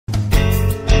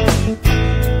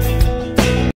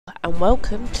and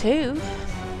welcome to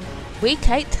week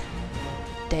 8,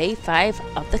 day 5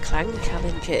 of the clan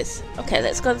challenges. Okay,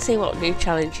 let's go and see what new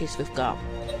challenges we've got.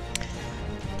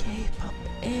 Okay, pop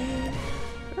in.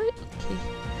 Right, okay.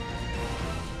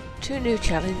 2 new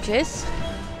challenges.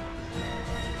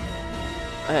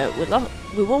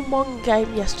 We won one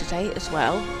game yesterday as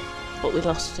well, but we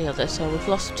lost the other, so we've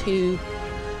lost two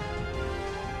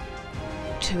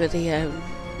of the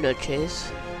nudges.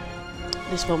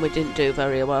 This one we didn't do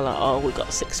very well at all. We got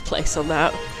 6th place on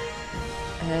that.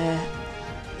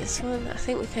 This one I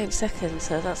think we came 2nd,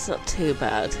 so that's not too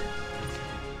bad.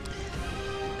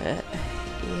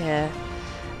 Yeah,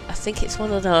 I think it's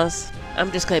one of those.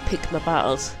 I'm just going to pick my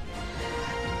battles,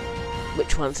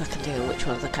 which ones I can do and which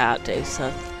ones I can't do. So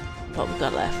what we've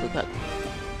got left, we've got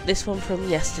this one from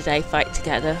yesterday, fight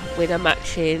together, winner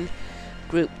matching,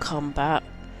 group combat.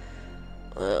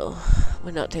 Well,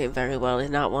 we're not doing very well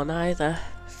in that one either,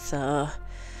 so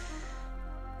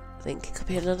I think it could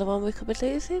be another one we could be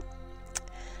losing.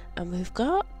 And we've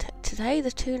got today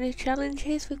the 2 new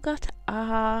challenges. We've got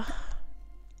our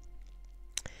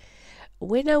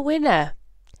winner,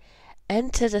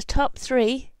 enter the top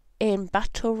 3 in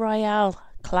Battle Royale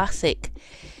Classic.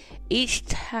 Each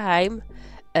time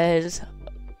earns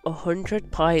 100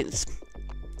 points.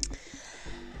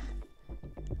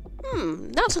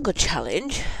 That's a good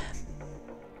challenge.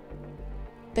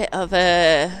 Bit of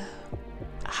a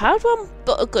hard one,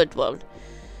 but a good one.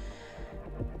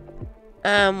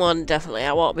 And one definitely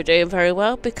I won't be doing very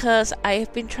well, because I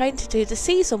have been trying to do the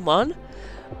season 1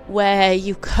 where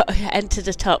you've got to enter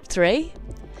the top 3,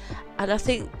 and I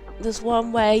think there's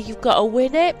one where you've got to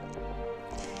win it,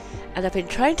 and I've been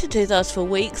trying to do those for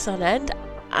weeks on end.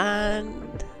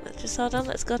 And just hold on,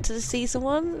 let's go to the season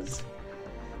 1s.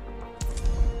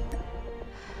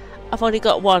 I've only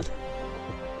got one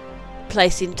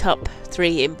place in top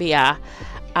 3 in BR,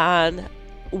 and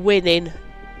winning,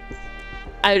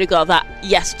 I only got that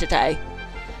yesterday,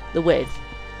 the win.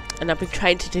 And I've been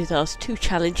trying to do those 2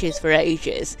 challenges for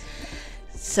ages,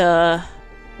 so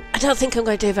I don't think I'm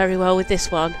going to do very well with this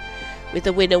one, with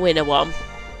the winner one.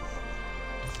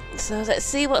 So let's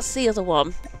see what's the other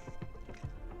one.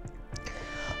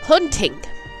 Hunting.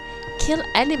 Kill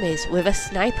enemies with a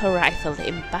sniper rifle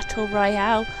in Battle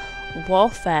Royale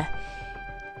Warfare.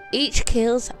 Each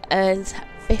kill earns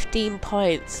 15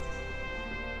 points.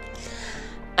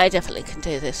 I definitely can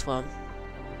do this one.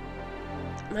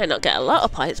 Might not get a lot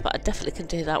of points, but I definitely can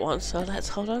do that one. So let's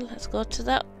hold on, let's go to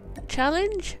that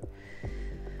challenge.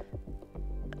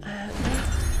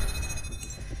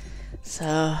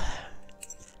 So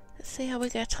let's see how we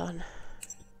get on.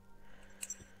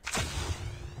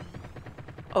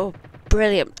 Oh,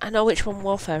 brilliant. I know which one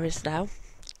Warfare is now.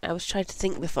 I was trying to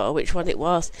think before which one it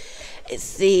was.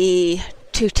 It's the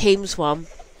 2 teams one,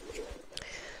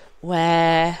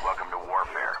 where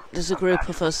there's a group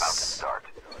of us.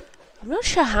 I'm not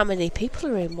sure how many people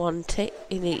are in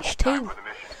in each team,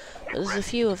 but there's a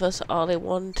few of us all in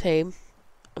one team,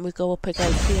 and we go up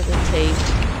against the other team.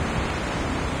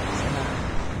 So,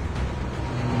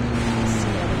 let's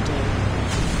see how we do.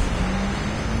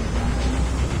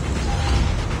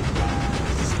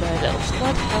 This is my little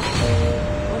squad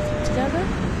working together,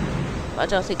 but I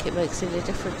don't think it makes any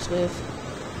difference with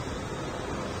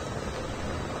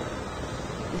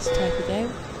this type of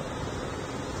game.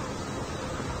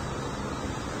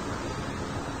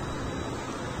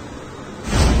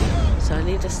 So I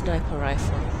need a sniper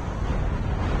rifle.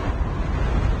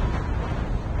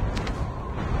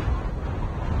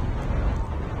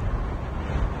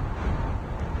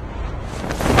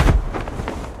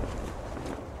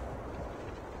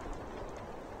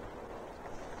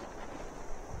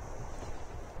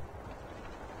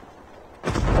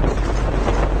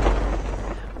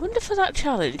 I wonder for that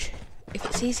challenge if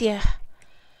it's easier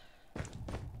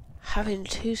having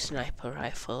 2 sniper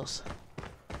rifles.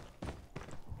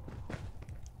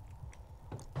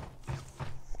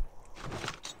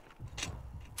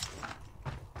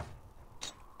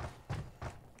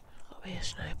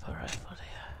 Sniper rifle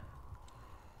here.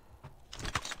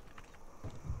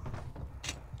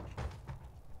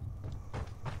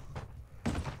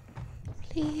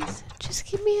 Please, just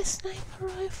give me a sniper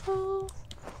rifle.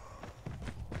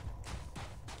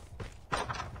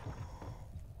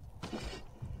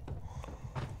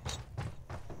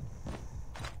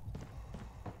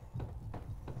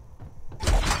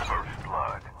 First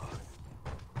blood.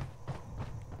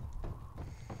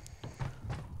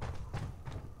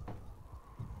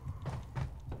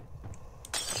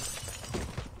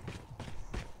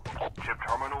 Chip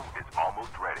terminal is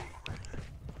almost ready.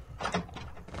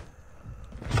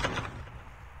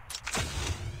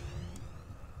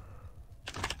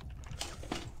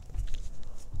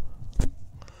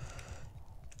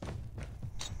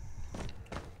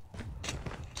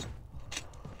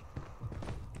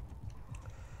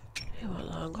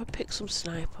 pick some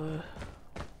sniper.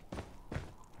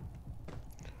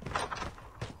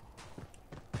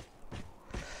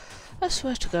 I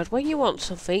swear to God, when you want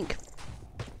something,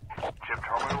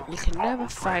 you can never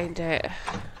find it.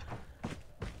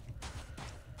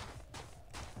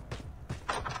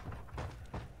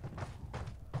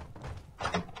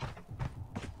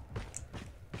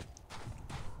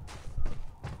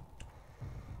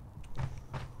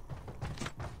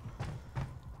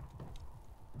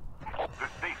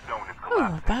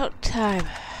 Oh, about time.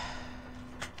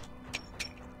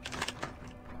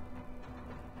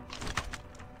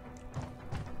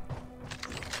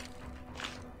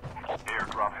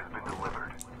 Airdrop has been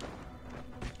delivered.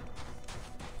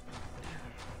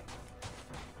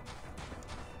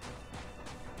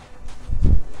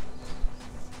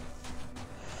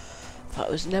 Thought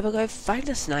I was never going to find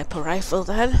a sniper rifle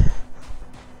then.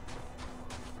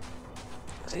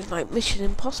 Seems like Mission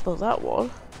Impossible, that one.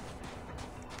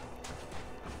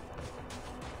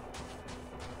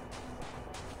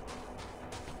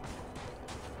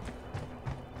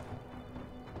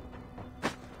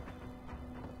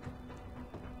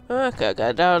 I can't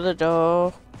get down the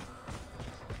door.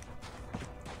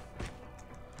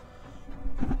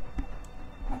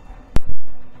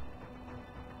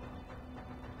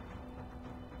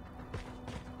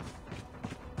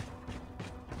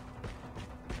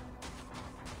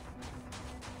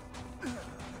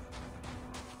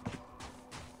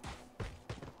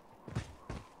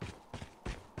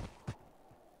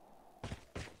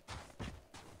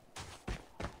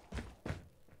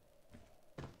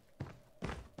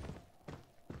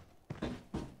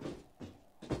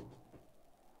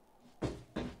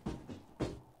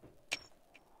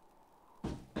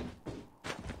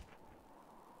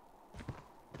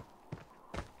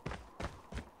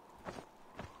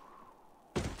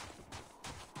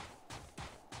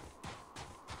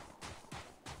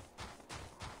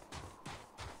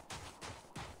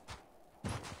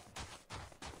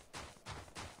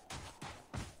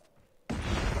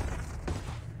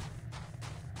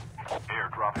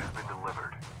 Airdrop has been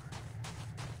delivered.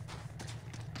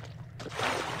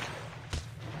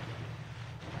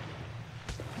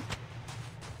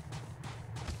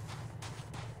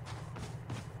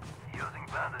 Using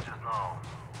bandages now.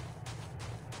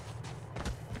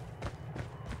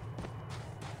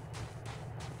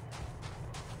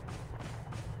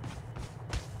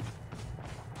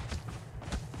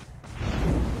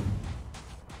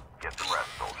 Get the rest,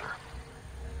 soldier.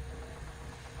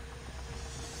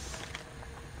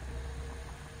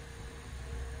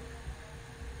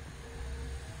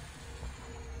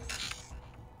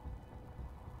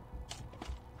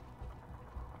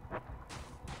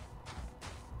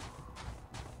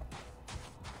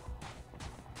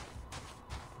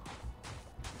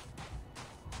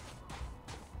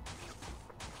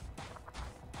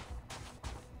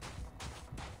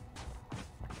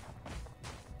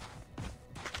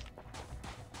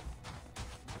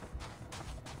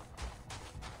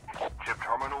 Chip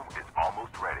terminal is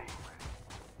almost ready.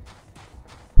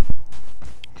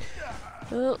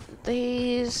 Well,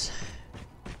 these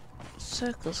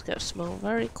circles get small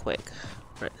very quick.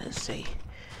 Right, let's see.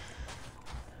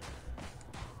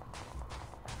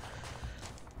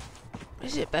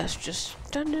 Is it best just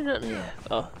standing at the edge?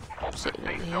 Oh, sitting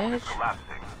at the edge.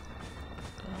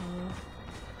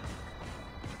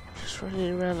 Just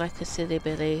running around like a silly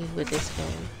billy with this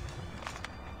phone.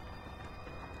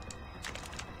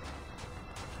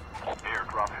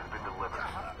 Airdrop has been delivered.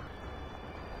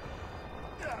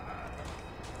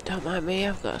 Don't mind me,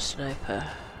 I've got a sniper.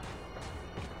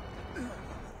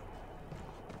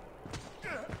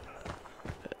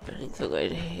 I think they're going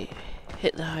to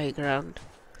hit the high ground.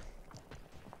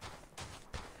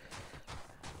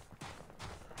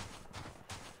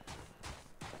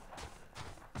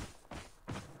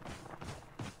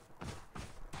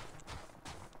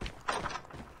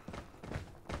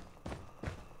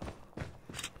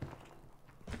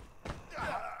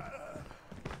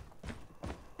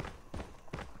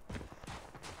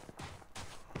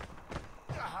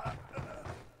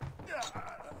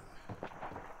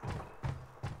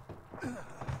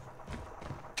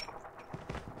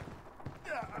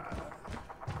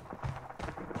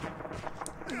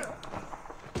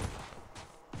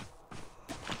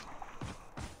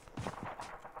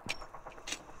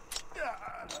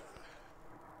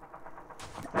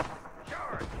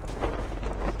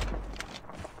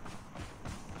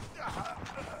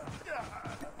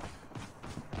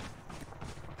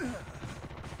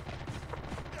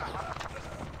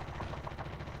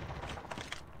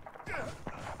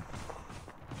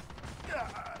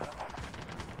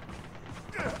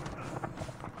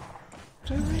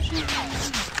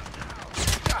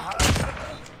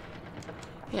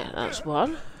 Yeah, that's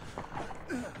one.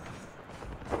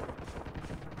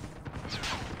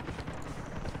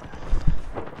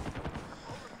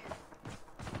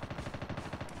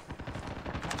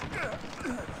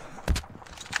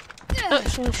 Oh,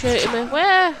 someone's shooting me.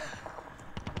 Where?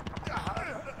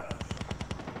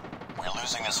 We're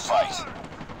losing this fight.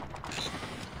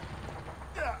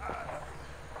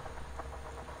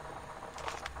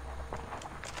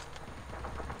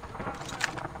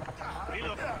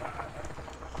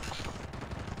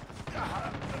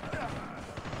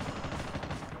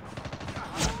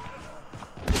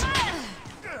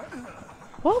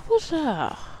 What was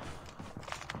that?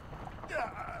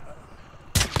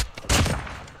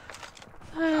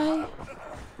 Hi.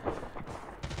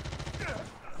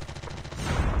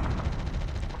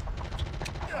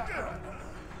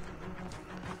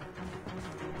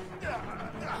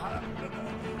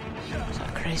 Is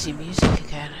that crazy music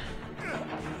again?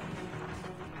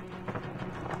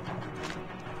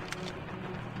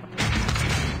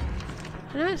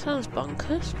 I know it sounds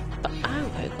bonkers, but I'm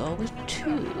going to go with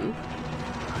 2.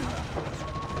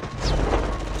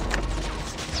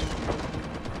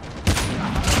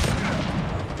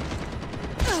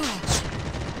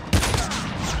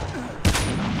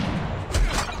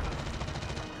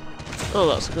 Oh,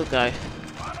 that's a good guy.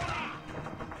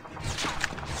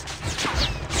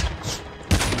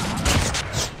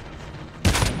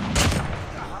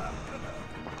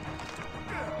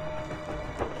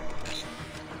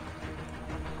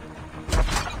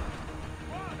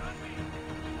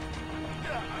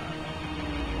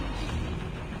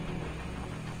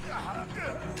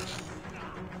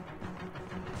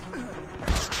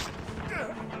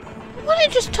 Why did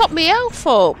it just top me health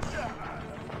up?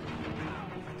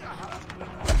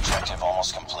 Objective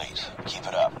almost complete. Keep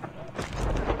it up.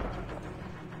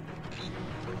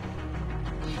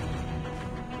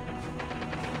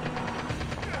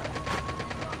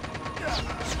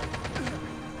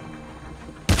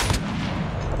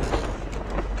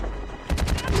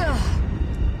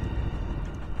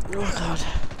 Oh god.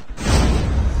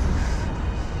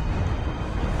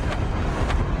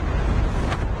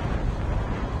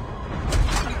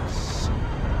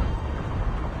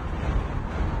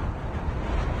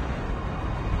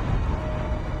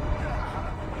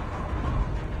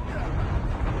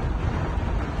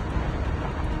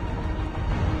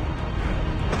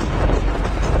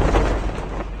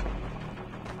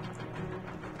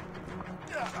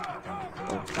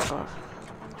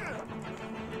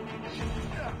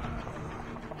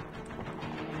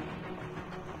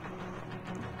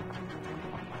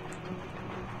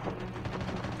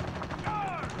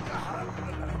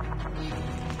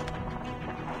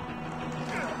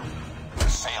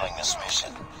 Failing this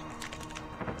mission.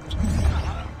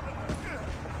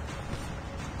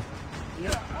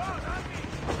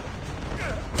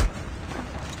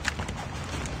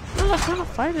 Well, I can't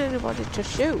find anybody to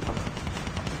shoot.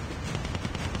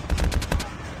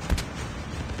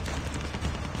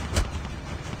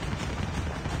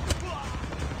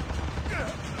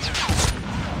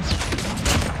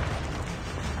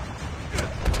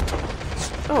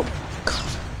 Oh,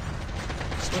 God.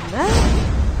 It's in there.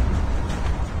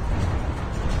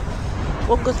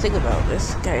 One good thing about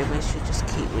this game is you just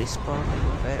keep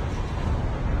respawning with it.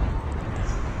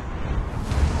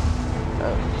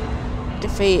 Oh.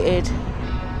 Defeated.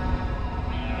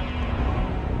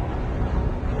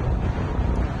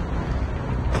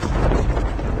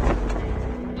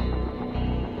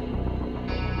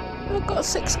 I've got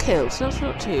 6 kills, that's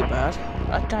not too bad.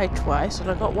 I died twice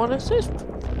and I got 1 assist.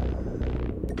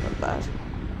 Not bad.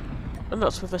 And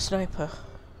that's with a sniper.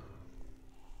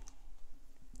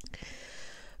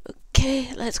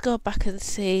 Okay, let's go back and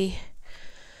see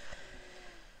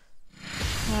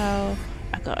how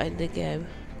I got in the game.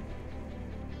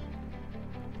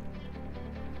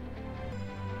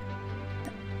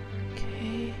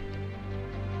 Okay.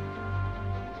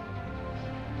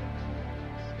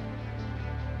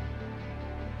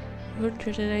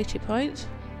 £180 points.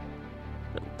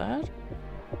 Not bad.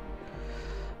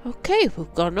 Okay,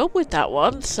 we've gone up with that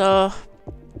one, so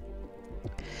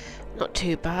not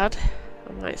too bad.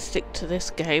 I might stick to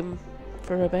this game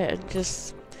for a bit and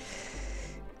just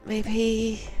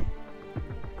maybe,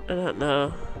 I don't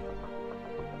know.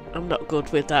 I'm not good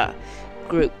with that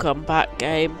group combat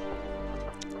game,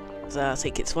 so I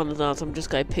think it's one of those. I'm just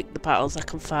going to pick the battles I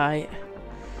can fight.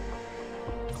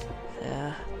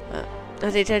 Yeah, but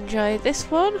I did enjoy this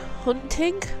one,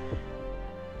 hunting,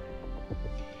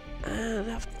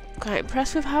 and I'm quite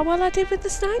impressed with how well I did with the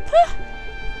sniper.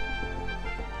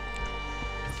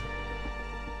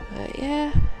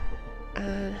 Yeah,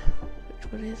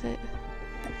 which one is it?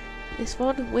 This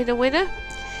one, winner winner.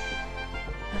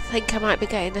 think I might be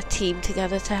getting a team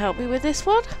together to help me with this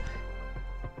one.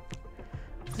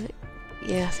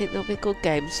 Yeah, I think there'll be good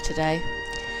games today.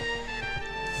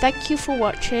 Thank you for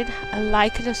watching. A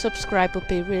like and a subscribe would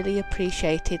be really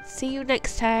appreciated. See you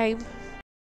next time.